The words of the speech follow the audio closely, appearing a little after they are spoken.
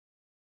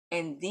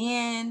And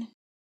then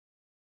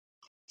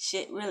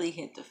shit really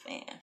hit the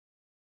fan.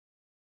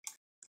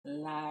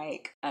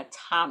 Like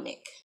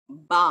atomic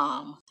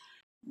bomb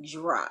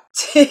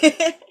dropped.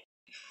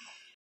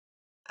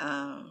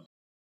 um,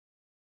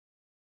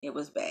 it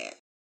was bad.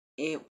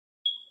 It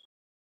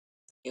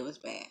it was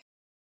bad.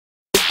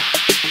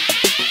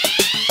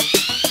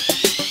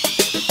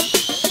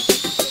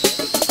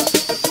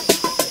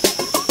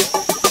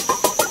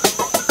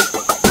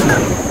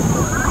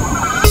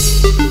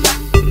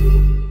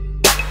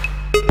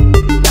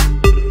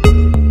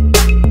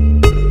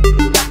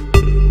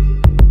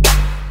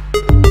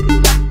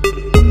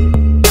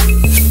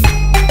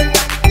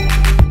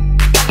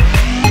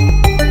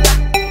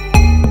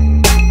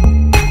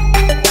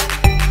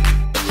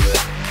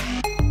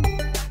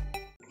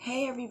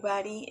 Hey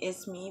everybody,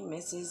 it's me,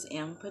 Mrs.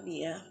 M.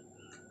 Padilla.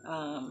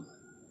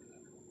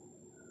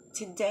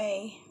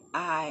 Today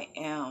I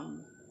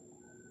am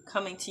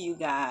coming to you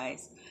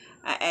guys.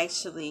 I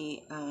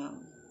actually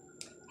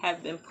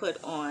have been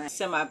put on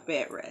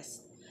semi-bed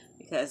rest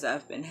because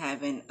I've been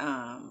having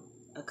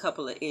a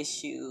couple of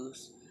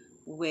issues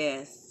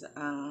with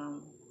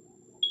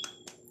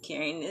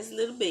carrying this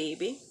little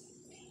baby,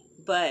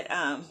 but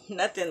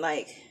nothing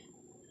like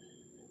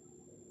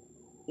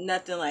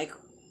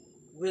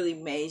really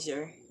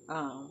major.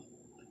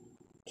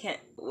 Can't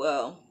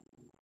well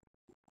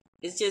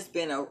It's just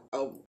been a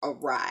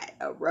ride,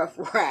 a rough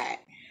ride.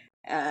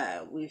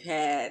 We've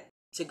had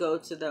to go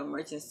to the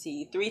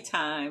emergency 3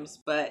 times,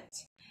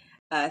 but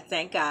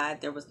thank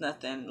God there was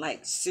nothing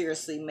like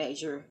seriously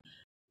majorly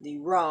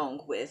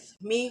wrong with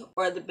me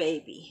or the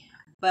baby.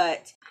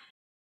 But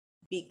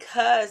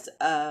because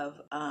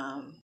of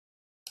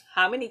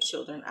how many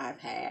children I've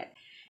had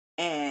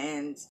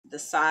and the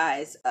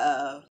size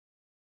of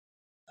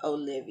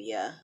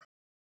Olivia,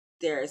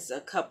 there's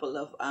a couple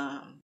of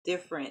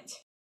different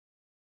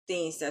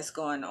things that's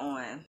going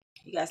on.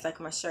 You guys like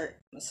my shirt?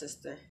 My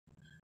sister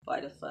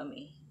bought it for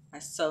me. I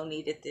so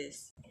needed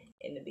this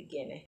in the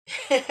beginning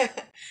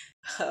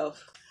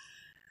of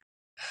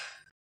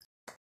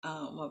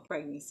my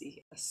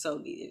pregnancy. I so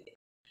needed it.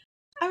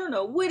 I don't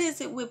know, what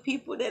is it with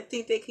people that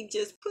think they can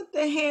just put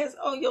their hands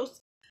on your,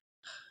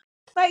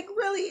 like,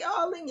 really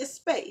all in your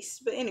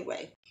space. But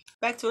anyway,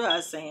 back to what I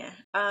was saying.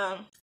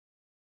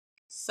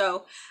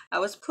 So I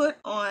was put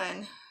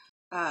on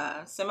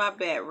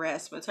semi-bed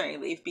rest maternity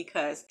leave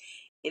because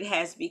it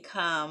has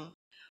become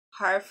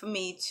hard for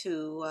me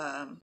to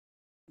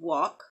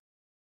walk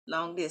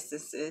long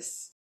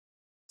distances,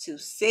 to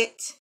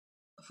sit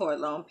for a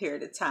long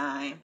period of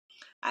time.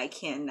 I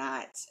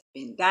cannot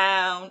bend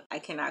down. I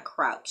cannot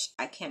crouch.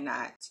 I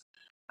cannot,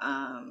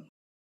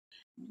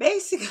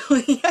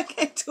 basically, I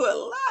can't do a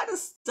lot of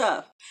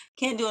stuff.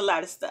 Can't do a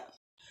lot of stuff.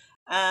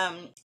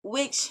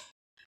 Which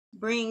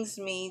brings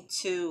me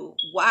to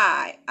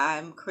why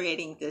I'm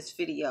creating this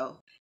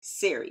video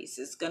series.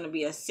 It's going to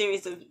be a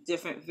series of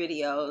different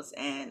videos,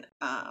 and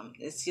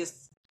it's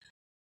just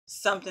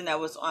something that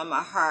was on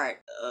my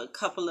heart. A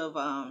couple of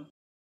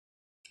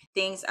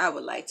things I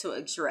would like to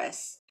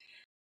address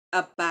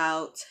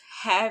about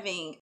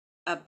having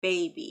a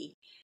baby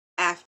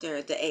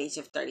after the age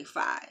of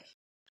 35.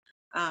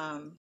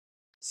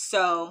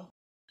 So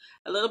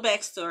a little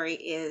backstory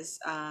is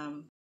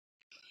I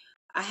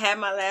had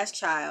my last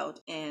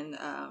child in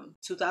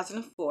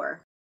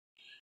 2004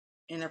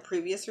 in a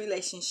previous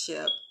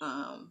relationship.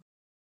 Of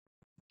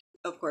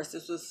course,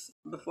 this was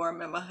before I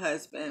met my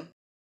husband.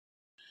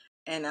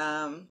 And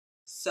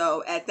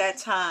so at that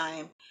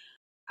time,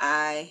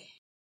 I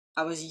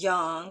was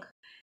young,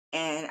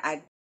 and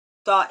I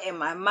thought in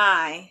my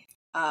mind,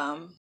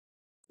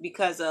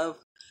 because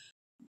of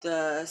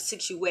the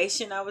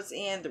situation I was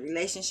in, the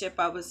relationship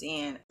I was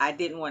in, I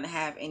didn't want to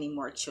have any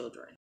more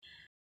children.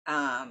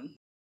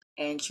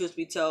 And truth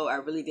be told, I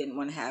really didn't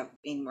want to have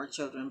any more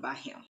children by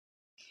him.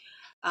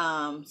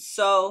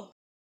 So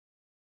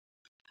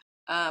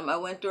I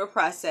went through a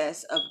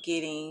process of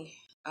getting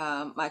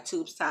my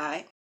tubes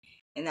tied,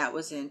 and that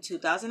was in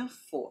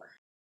 2004.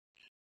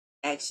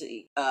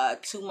 Actually,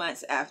 2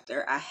 months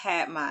after I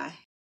had my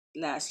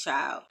last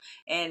child.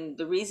 And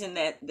the reason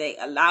that they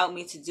allowed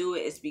me to do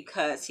it is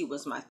because he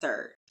was my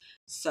third.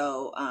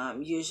 So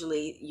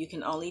usually you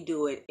can only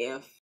do it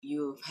if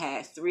you've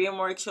had 3 or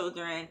more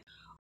children,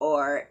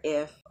 or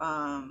if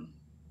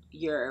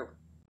you're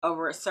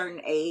over a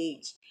certain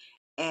age.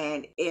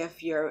 And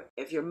if you're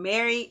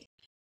married,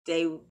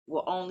 they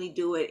will only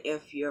do it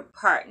if your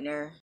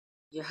partner,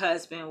 your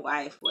husband,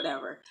 wife,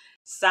 whatever,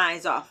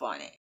 signs off on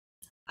it.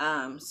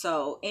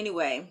 So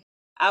anyway,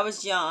 I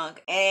was young,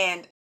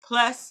 and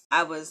plus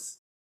I won't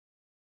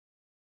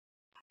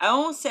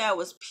say I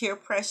was peer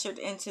pressured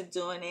into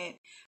doing it,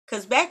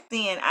 because back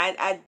then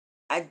I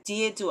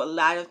did do a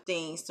lot of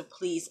things to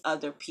please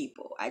other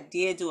people. I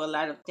did do a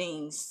lot of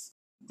things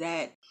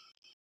that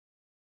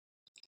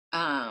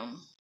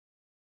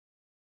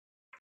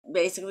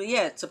basically,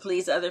 yeah, to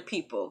please other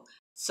people,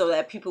 so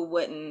that people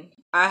wouldn't.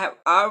 I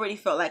already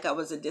felt like I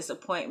was a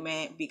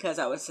disappointment because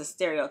I was a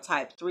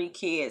stereotype: 3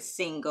 kids,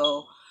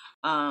 single,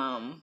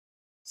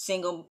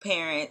 single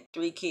parent,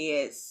 3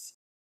 kids,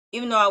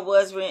 even though I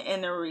was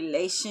in a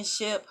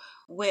relationship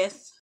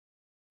with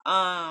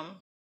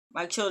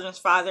my children's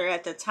father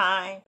at the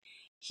time,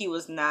 he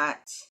was not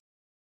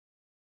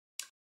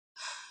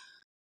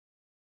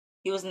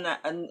he was not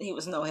he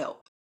was no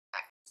help.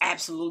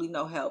 Absolutely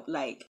no help.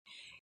 Like,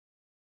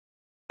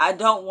 I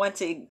don't want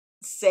to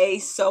say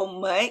so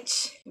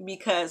much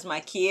because my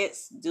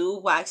kids do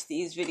watch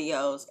these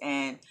videos,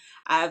 and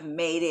I've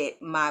made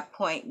it my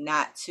point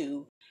not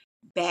to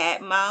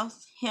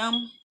badmouth him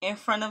in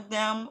front of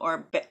them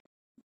or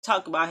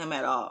talk about him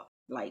at all,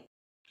 like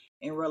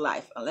in real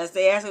life. Unless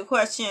they ask a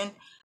question,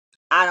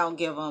 I don't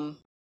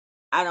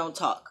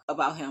talk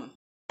about him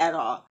at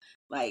all.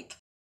 Like,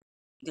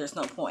 there's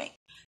no point.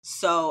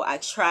 So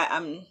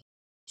I'm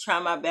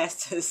trying my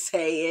best to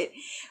say it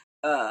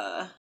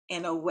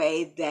in a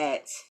way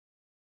that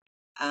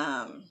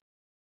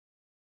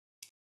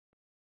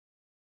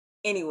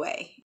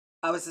anyway,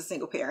 I was a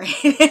single parent.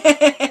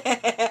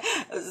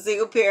 I was a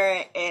single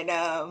parent, and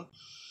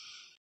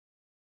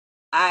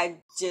I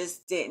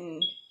just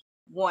didn't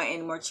want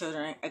any more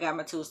children. I got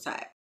my tools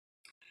tied.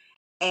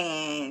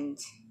 And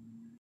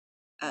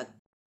a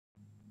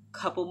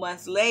couple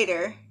months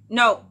later,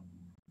 a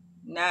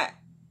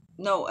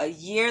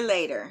year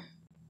later,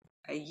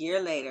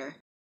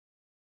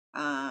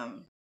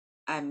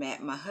 I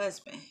met my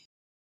husband.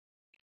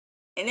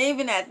 And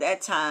even at that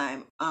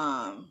time,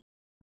 I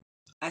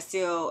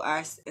still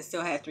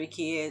had 3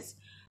 kids.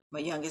 My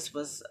youngest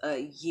was a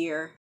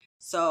year,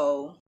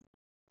 so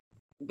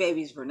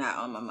babies were not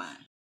on my mind.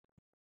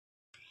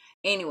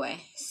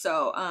 Anyway,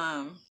 so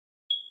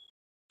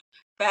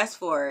fast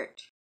forward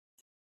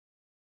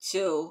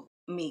to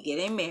me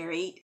getting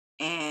married,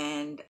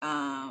 and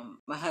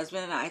my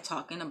husband and I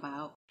talking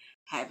about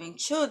having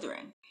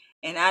children.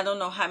 And I don't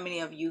know how many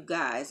of you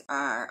guys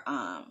are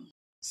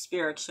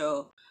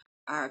spiritual,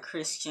 are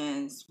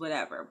Christians,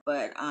 whatever,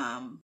 but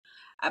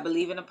I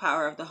believe in the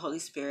power of the Holy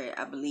Spirit.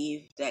 I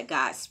believe that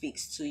God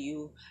speaks to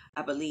you.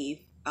 I believe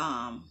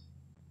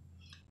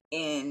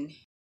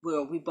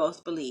we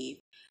both believe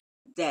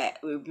that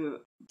we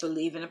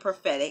believe in the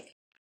prophetic.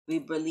 We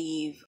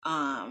believe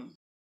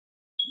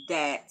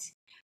that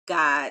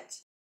God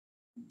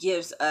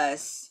gives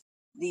us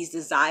these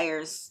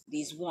desires,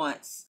 these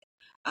wants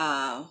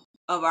of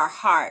our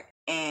heart.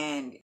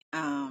 And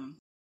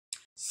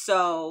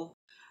so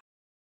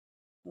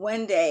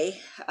one day,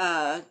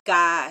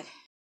 God,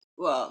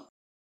 well,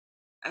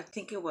 I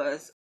think it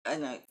was,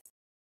 so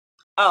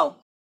I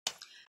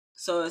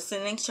was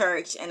sitting in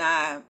church, and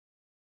I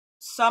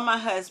saw my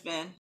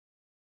husband.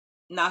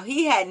 Now,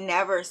 he had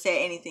never said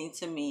anything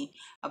to me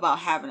about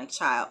having a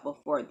child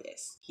before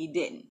this. He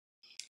didn't.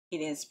 He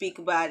didn't speak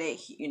about it.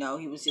 He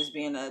was just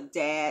being a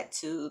dad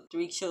to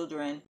 3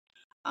 children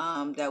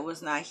that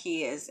was not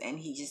his, and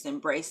he just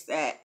embraced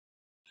that,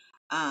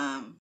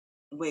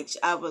 which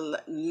I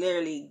would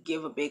literally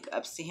give a big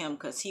ups to him,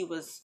 because he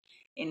was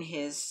in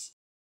his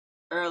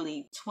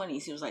early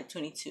 20s. He was like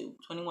 22,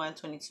 21,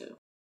 22.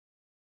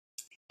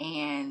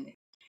 And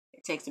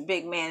it takes a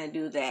big man to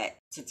do that,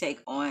 to take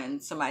on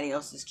somebody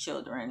else's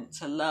children,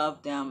 to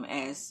love them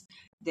as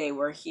they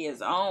were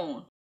his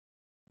own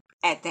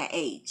at that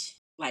age.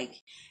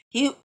 Like,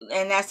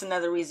 and that's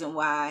another reason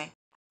why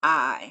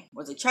I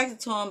was attracted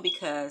to him,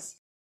 because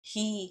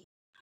he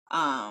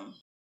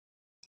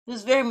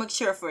was very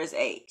mature for his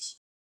age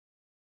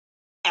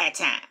at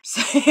times.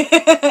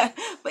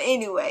 But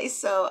anyway,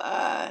 so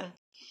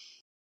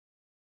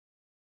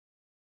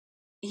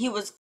he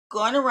was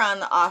going around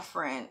the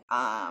offering,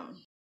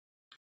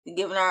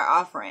 giving our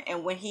offering,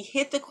 and when he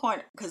hit the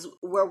corner, because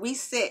where we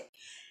sit,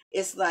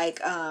 it's like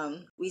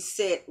we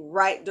sit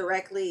right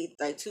directly,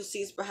 like 2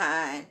 seats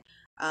behind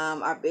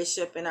our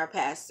bishop and our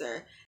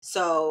pastor.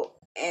 So,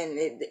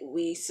 and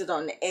we sit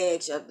on the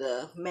edge of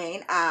the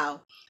main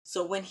aisle.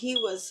 So when he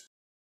was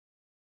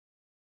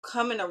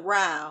coming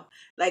around,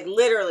 like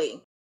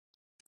literally,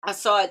 I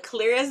saw it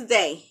clear as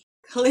day,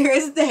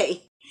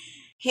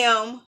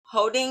 him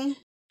holding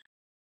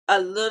a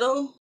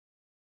little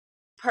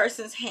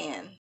person's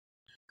hand,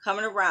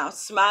 coming around,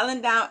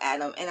 smiling down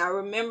at him. And I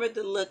remember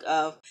the look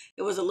of,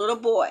 it was a little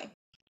boy.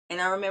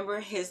 And I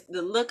remember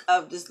the look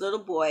of this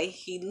little boy.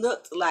 He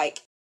looked like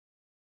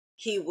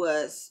he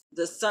was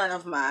the son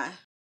of my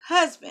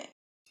husband.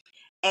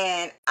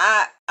 And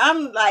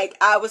I'm like,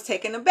 I was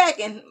taken aback.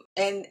 And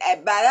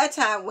by that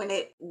time, when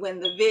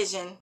the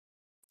vision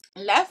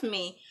left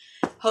me,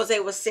 Jose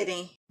was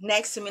sitting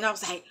next to me, and I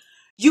was like,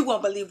 you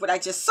won't believe what I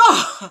just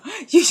saw.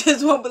 You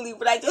just won't believe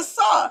what I just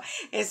saw.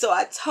 And so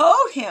I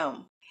told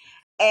him,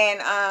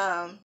 and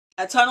I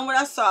told him what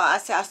I saw. I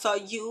said, I saw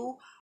you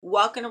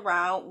walking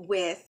around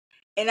with,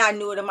 and I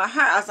knew it in my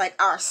heart. I was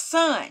like, our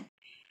son.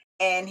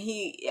 And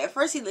at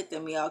first he looked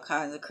at me all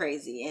kinds of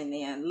crazy. And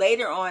then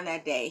later on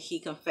that day, he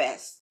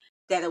confessed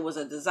that it was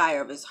a desire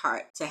of his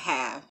heart to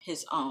have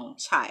his own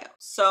child.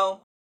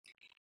 So,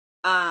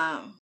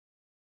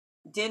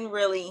 didn't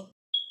really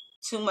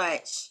too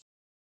much.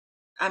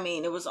 I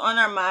mean, it was on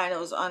our mind. It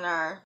was on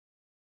our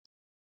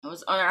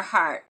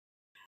heart.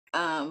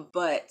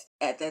 But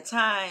at that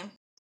time,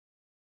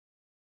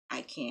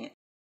 I can't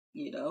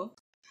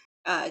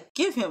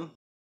give him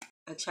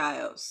a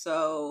child.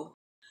 So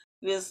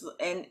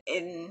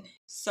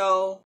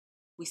so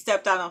we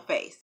stepped out on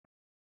faith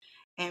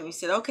and we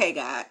said, okay,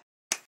 God,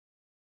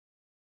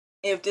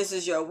 if this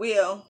is your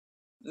will,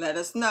 let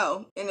us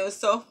know. And it was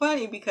so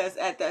funny because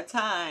at that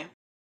time,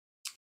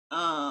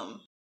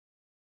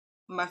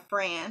 my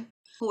friend,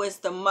 who is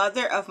the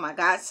mother of my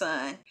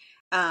godson,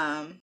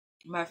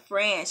 my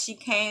friend, she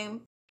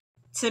came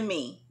to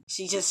me.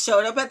 She just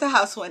showed up at the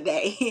house one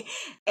day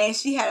and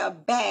she had a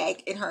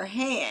bag in her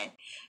hand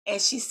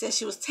and she said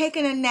she was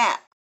taking a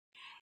nap,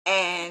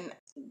 and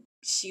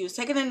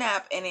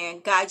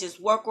then God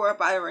just woke her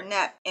up out of her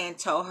nap and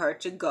told her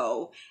to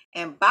go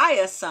and buy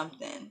us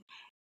something.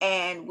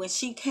 And when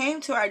she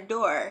came to our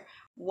door,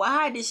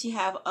 why did she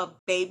have a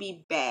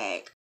baby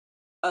bag?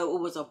 It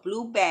was a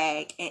blue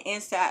bag, and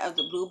inside of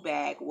the blue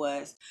bag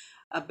was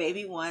a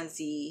baby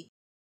onesie,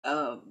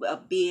 a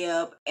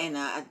bib, and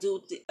I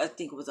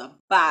think it was a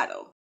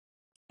bottle.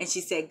 And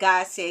she said,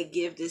 God said,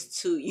 give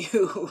this to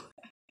you.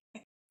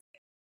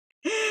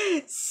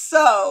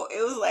 So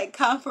it was like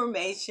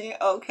confirmation.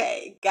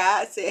 Okay,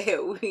 God said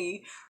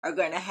we are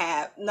going to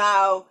have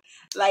now,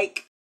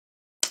 like,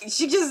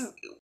 she just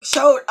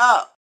showed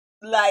up.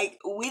 Like,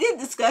 we didn't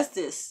discuss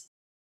this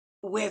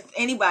with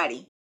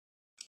anybody.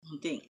 I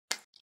don't think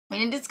we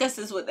didn't discuss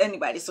this with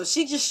anybody. So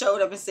she just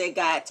showed up and said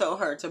God told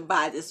her to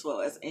buy this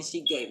for us, and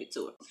she gave it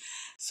to her.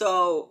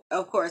 So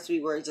of course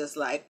we were just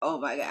like, oh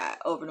my God,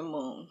 over the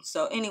moon.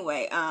 So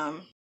anyway,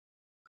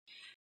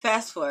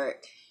 fast forward,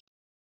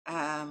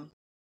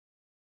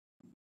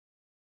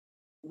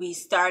 we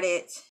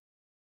started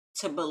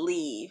to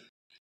believe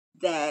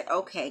that,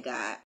 okay,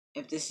 God,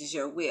 if this is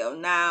your will.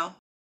 Now,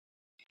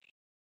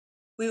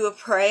 we would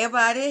pray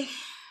about it.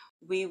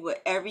 We would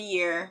every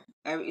year,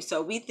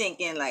 so we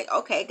thinking like,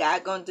 okay,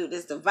 God gonna do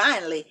this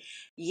divinely.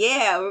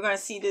 Yeah, we're gonna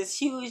see this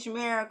huge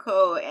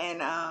miracle.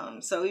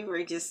 And so we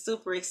were just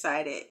super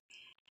excited.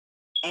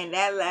 And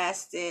that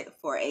lasted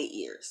for 8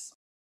 years.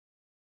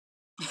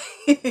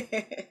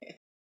 8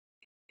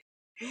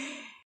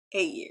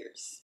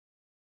 years.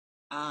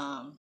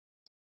 Not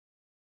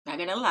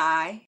gonna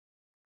lie,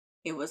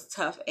 it was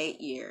tough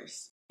 8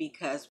 years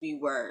because we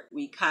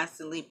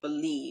constantly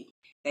believed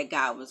that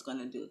God was going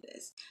to do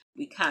this.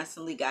 We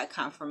constantly got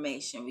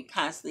confirmation. We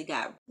constantly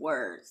got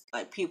words,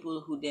 like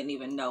people who didn't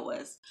even know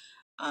us.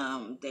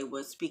 They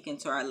would speak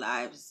into our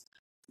lives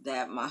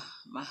that my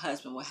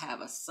husband would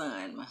have a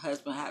son. My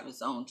husband would have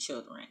his own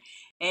children.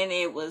 And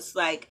it was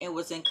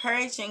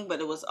encouraging, but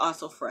it was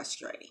also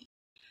frustrating.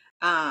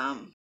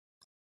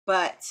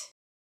 But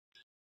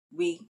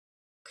we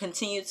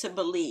continued to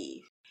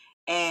believe.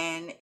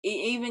 And it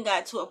even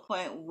got to a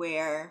point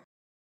where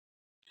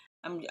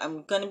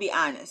I'm gonna be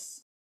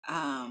honest.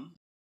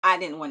 I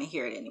didn't want to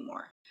hear it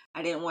anymore.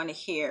 I didn't want to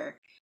hear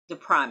the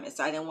promise.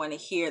 I didn't want to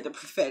hear the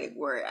prophetic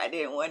word. I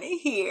didn't want to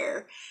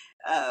hear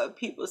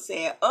people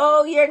saying,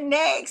 "Oh, you're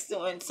next,"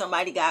 when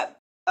somebody got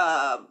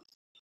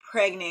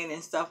pregnant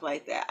and stuff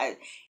like that.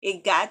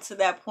 It got to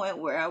that point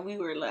where we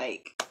were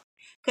like,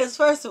 because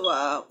first of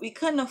all, we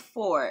couldn't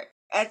afford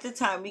at the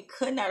time. We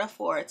could not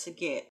afford to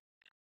get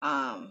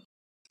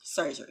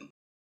surgery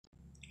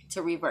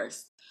to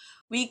reverse.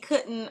 We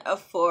couldn't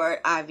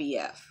afford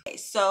IVF.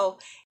 So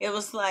it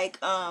was like,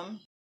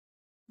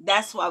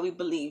 that's why we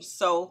believed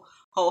so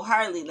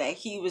wholeheartedly that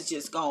he was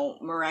just going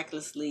to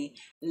miraculously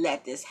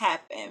let this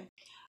happen.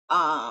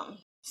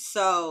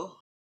 So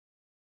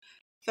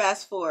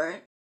fast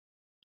forward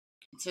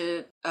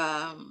to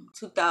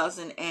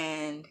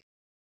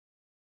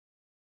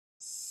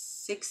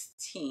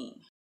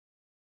 2016.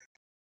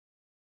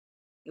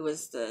 It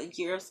was the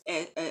year of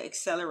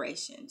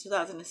acceleration,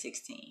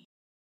 2016.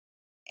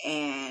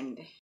 And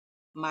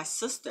my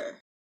sister,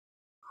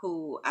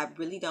 who I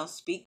really don't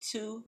speak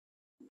to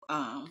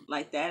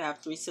like that. I have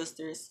 3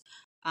 sisters.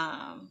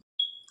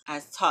 I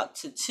talked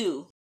to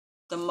 2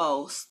 the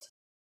most.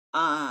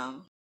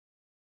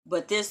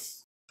 But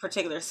this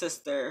particular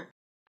sister,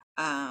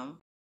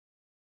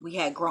 we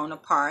had grown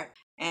apart,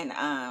 and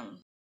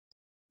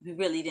we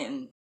really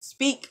didn't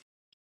speak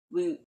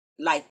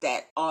like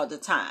that all the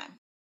time.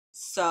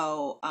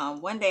 So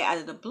one day out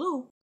of the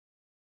blue,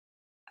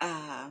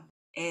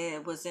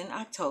 it was in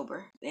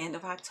October, the end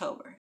of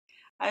October,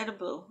 out of the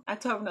blue,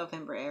 October,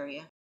 November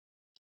area.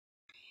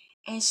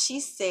 And she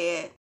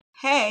said,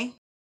 "Hey,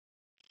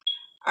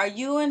 are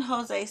you and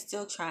Jose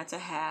still trying to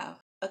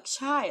have a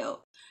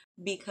child?"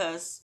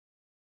 Because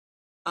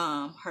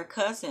her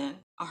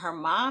cousin on her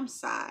mom's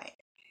side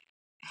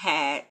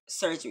had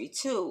surgery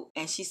too.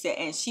 And she said,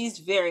 and she's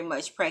very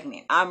much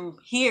pregnant. I'm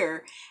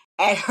here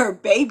at her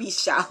baby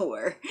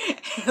shower,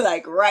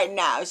 like right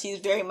now. She's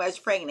very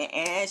much pregnant.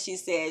 And she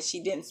said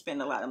she didn't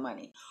spend a lot of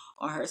money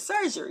on her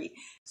surgery.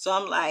 So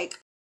I'm like,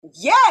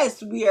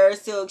 yes, we are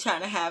still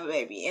trying to have a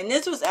baby. And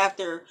this was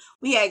after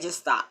we had just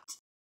stopped.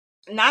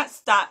 Not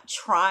stopped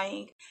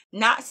trying,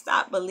 not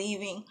stopped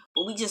believing,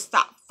 but we just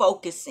stopped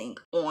focusing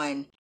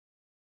on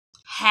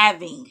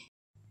having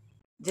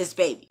this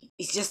baby.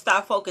 We just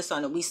start focused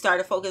on it. We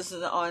started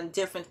focusing on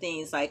different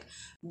things like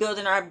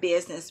building our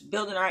business,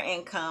 building our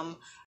income,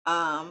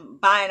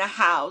 buying a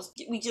house.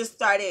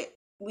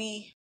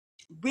 We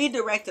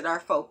redirected our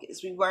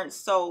focus. We weren't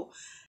so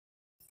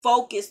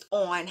focused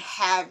on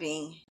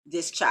having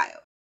this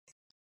child.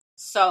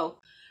 So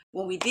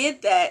when we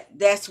did that,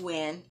 that's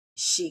when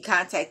she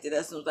contacted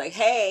us and was like,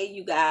 hey,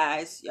 you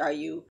guys, are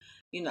you,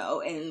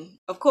 and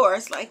of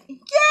course, like,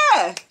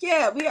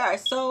 yeah, we are.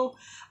 So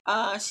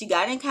she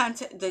got in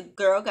contact, the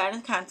girl got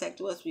in contact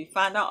with us. We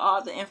found out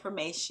all the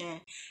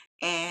information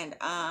and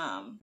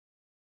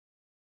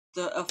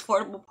the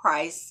affordable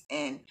price.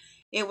 And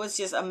it was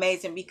just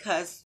amazing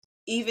because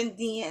even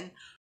then,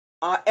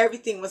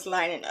 everything was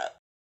lining up.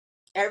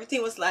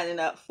 Everything was lining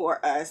up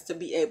for us to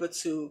be able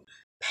to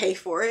pay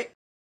for it,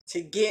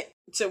 to get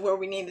to where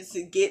we needed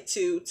to get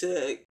to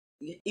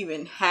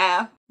even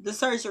have the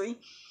surgery.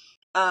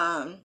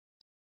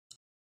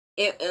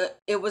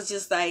 It was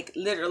just like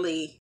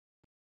literally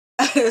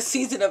a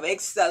season of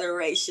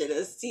acceleration,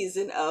 a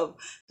season of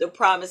the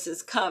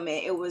promises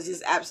coming. It was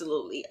just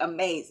absolutely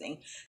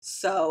amazing.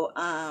 So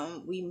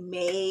we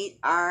made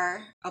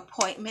our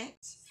appointment,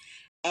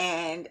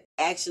 and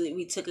actually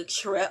we took a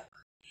trip,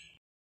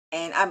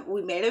 and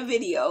we made a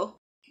video.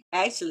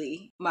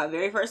 Actually, my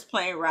very first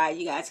plane ride,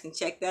 you guys can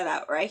check that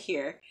out right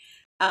here.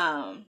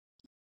 And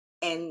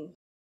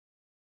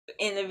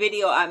in the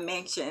video I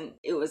mentioned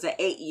it was an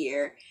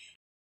 8-year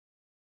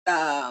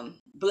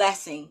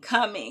blessing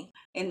coming,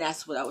 and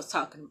that's what I was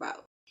talking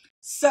about.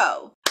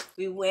 So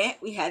we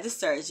had the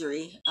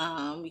surgery,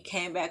 we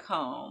came back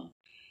home,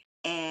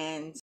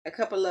 and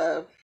let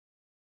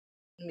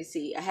me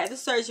see, I had the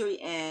surgery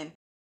in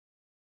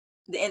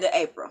the end of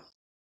April,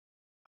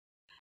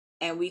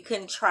 and we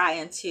couldn't try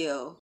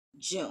until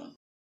June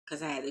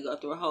because I had to go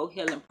through a whole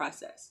healing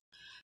process.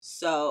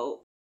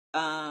 So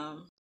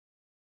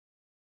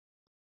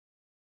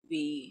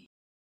we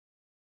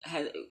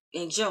had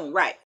in June,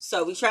 right?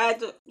 So we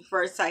tried the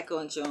first cycle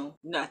in June,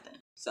 nothing.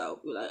 So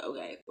we're like,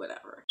 okay,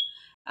 whatever.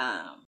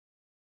 Um,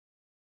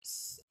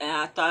 and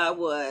I thought I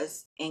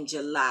was in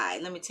July.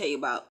 Let me tell you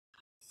about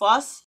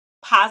false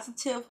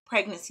positive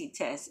pregnancy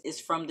test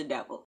is from the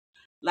devil.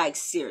 Like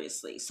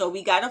seriously. So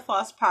we got a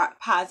false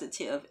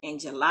positive in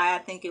July, I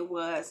think it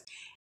was,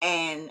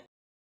 and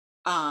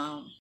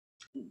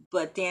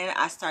but then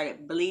I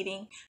started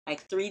bleeding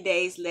like 3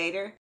 days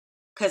later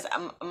because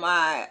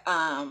my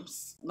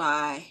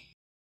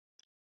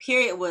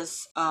period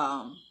was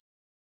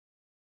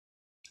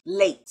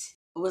late.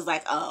 It was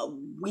like a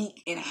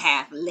week and a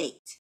half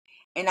late,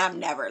 and I'm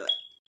never late.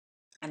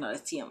 I know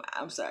that's TMI.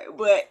 I'm sorry,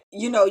 but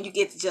you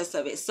get the gist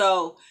of it.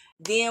 So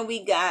then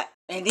we got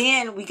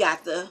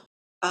the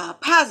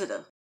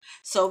positive.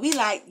 So we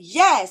like,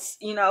 yes,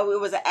 it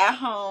was an at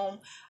home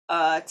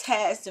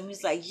test, and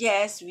he's like,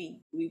 yes, we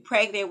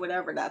pregnant,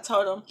 whatever. And I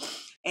told him,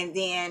 and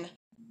then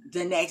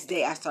the next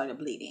day I started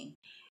bleeding,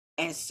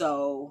 and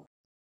so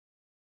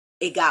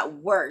it got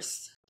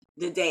worse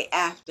the day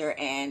after,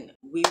 and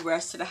we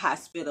rushed to the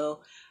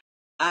hospital.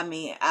 I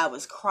mean, I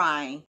was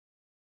crying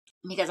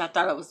because I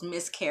thought I was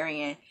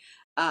miscarrying.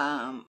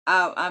 I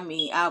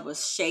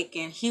was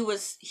shaking. He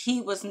was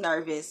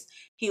nervous.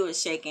 He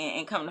was shaking,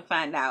 and come to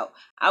find out,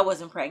 I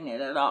wasn't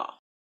pregnant at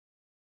all.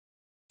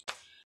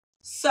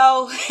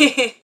 So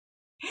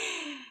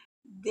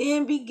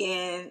then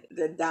began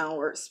the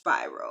downward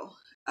spiral.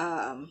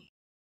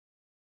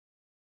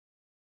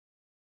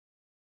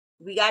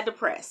 We got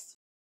depressed.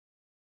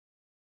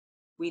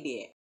 We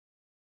did.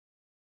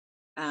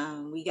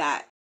 We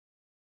got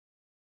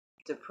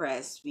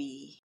depressed.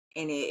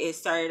 It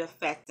started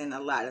affecting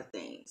a lot of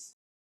things.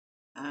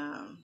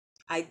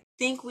 I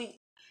think we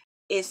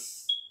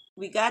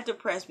got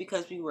depressed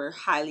because we were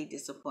highly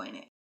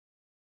disappointed.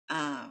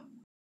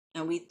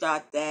 And we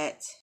thought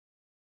that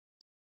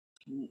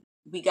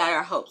we got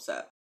our hopes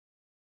up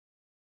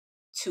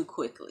too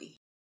quickly,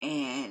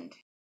 and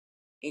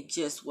it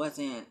just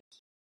wasn't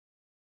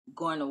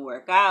going to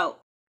work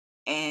out.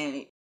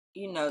 And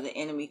the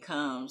enemy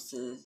comes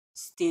to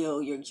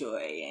steal your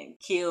joy and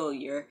kill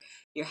your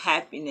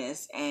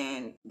happiness,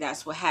 and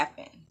that's what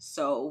happened.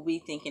 So we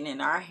thinking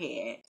in our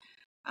head,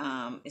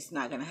 it's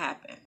not going to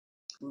happen.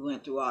 We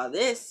went through all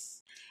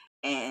this,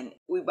 and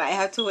we might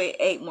have to wait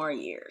 8 more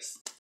years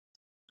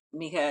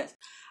because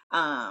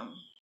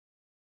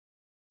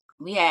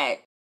we had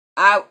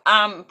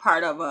I'm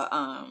part of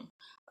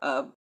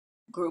a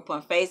group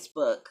on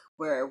Facebook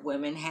where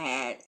women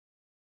had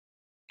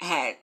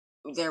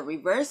their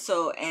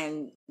reversal,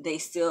 and they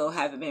still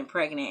haven't been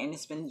pregnant, and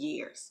it's been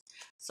years.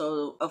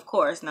 So of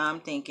course now I'm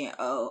thinking,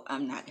 oh,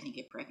 I'm not gonna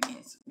get pregnant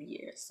in some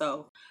years.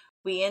 So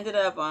we ended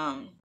up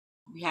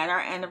we had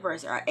our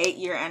anniversary, our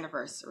 8-year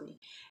anniversary.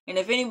 And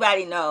if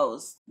anybody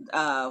knows,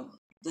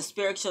 the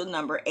spiritual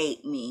number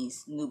 8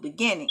 means new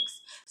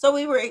beginnings. So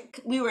we were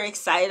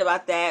excited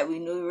about that. We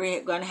knew we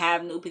were going to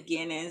have new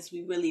beginnings.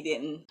 We really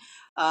didn't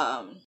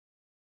have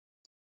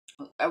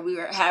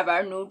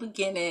our new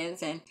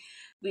beginnings, and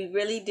we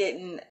really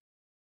didn't,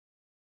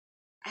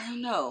 I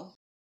don't know.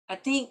 I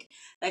think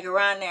like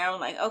around there, I'm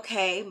like,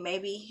 okay,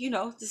 maybe,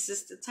 this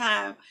is the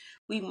time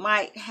we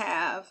might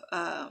have,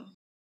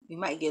 we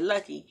might get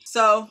lucky.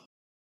 So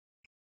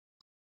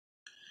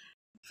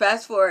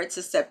fast forward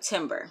to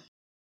September,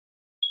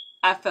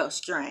 I felt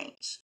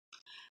strange.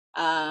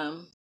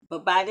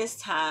 But by this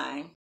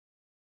time,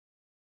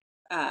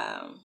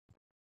 um,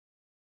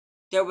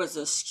 there was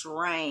a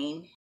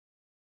strain,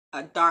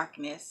 a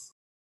darkness,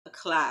 a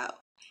cloud,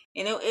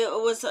 and it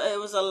was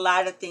a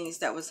lot of things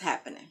that was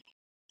happening,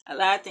 a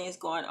lot of things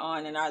going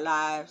on in our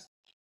lives,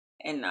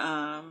 and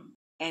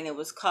it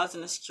was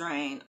causing a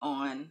strain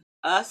on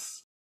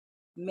us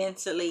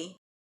mentally,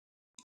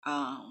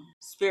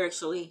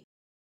 spiritually.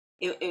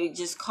 It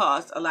just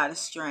caused a lot of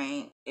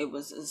strain. It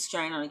was a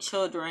strain on the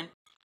children.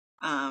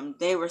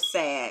 They were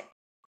sad.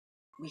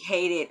 We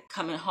hated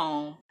coming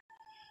home.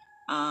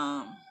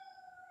 Um,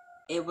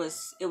 it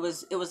was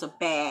a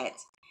bad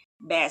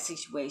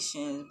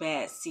situation,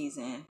 bad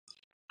season.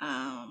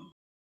 Um,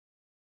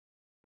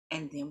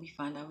 and then we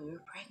found out we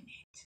were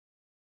pregnant,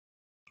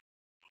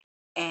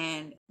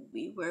 and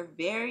we were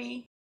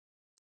very,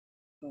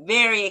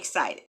 very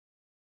excited.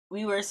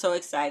 We were so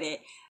excited.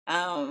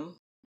 Um,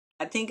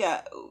 I think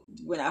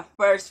when I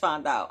first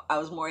found out, I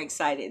was more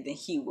excited than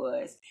he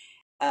was.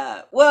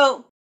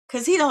 Well,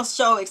 because he don't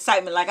show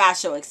excitement like I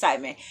show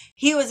excitement.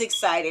 He was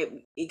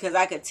excited because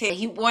I could tell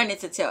he wanted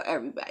to tell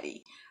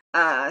everybody.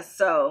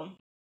 So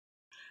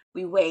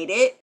we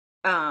waited,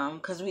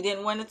 because we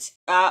didn't want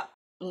to.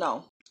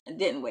 No, I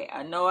didn't wait.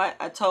 I know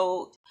I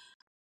told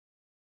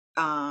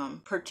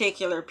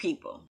particular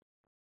people,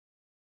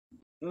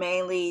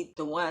 mainly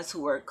the ones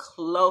who were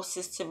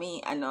closest to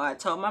me. I know I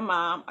told my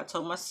mom. I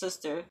told my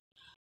sister.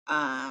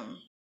 Um,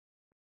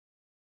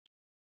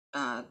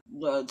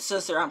 the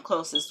sister I'm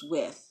closest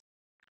with.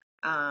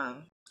 I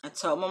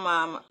told my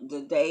mom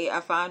the day I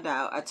found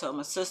out. I told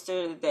my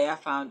sister the day I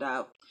found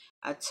out.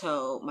 I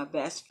told my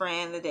best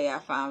friend the day I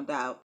found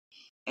out.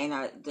 And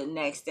the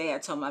next day I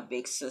told my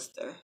big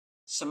sister,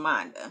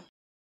 Shamanda,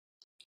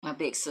 my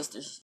big sister,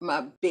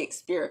 my big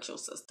spiritual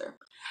sister.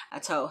 I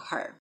told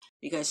her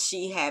because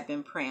she had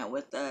been praying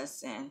with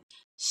us, and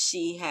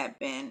she had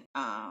been,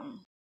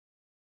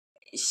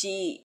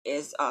 she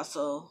is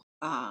also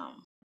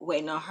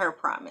waiting on her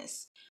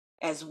promise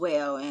as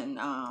well. And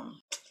I'm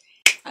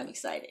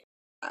excited.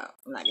 I'm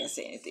not gonna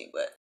say anything,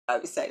 but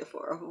I'm excited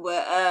for her.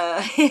 But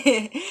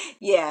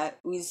yeah,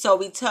 we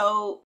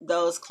told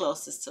those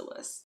closest to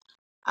us.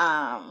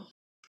 Oh,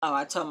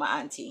 I told my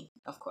auntie,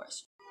 of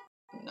course.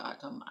 I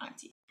told my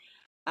auntie.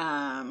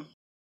 Um,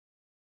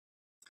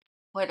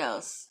 what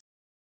else?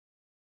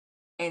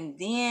 And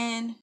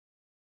then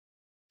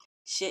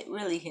shit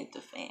really hit the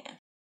fan,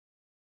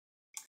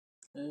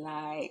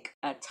 like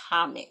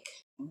atomic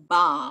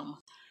bomb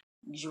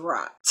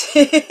dropped.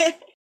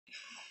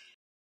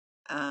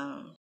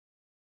 um,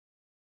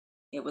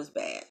 it was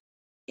bad.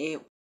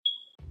 It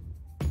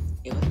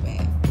it was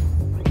bad.